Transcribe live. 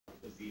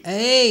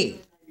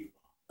Hey,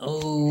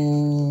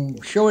 oh,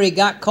 Shorty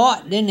got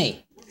caught, didn't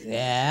he?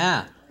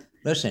 Yeah.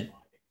 Listen,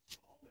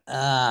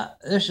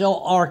 this is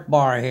old Ark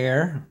Bar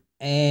here,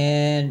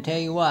 and tell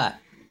you what,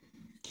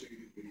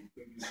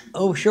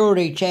 old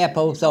Shorty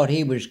Chapo thought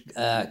he was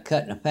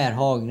cutting a fat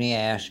hog in the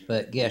ass,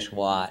 but guess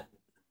what?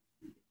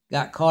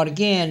 Got caught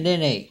again,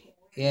 didn't he?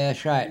 Yeah,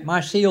 that's right. My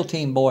SEAL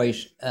team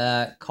boys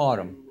caught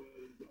him.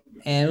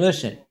 And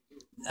listen,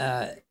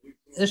 uh,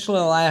 this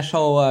little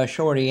asshole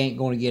Shorty ain't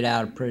going to get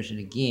out of prison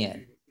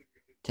again.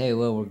 Tell you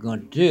what we're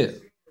going to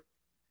do.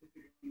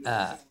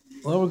 Uh,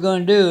 what we're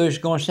going to do is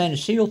going to send a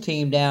SEAL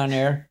team down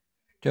there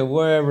to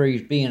wherever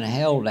he's being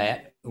held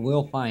at.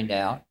 We'll find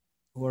out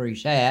where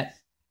he's at.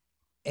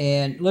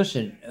 And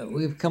listen,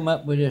 we've come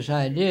up with this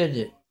idea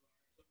that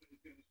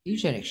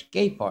he's an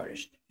escape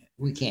artist.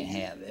 We can't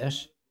have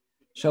this.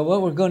 So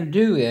what we're going to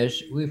do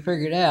is we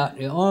figured out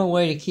the only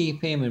way to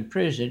keep him in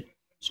prison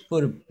is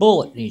put a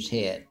bullet in his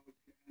head.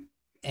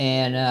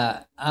 And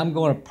I'm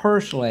going to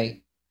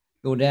personally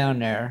go down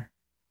there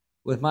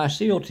with my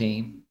SEAL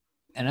team,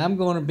 and I'm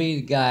going to be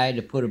the guy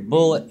to put a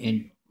bullet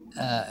in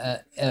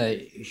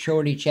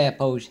Shorty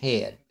Chapo's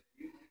head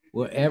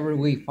wherever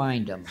we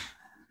find him.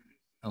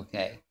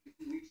 Okay,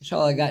 that's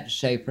all I got to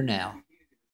say for now.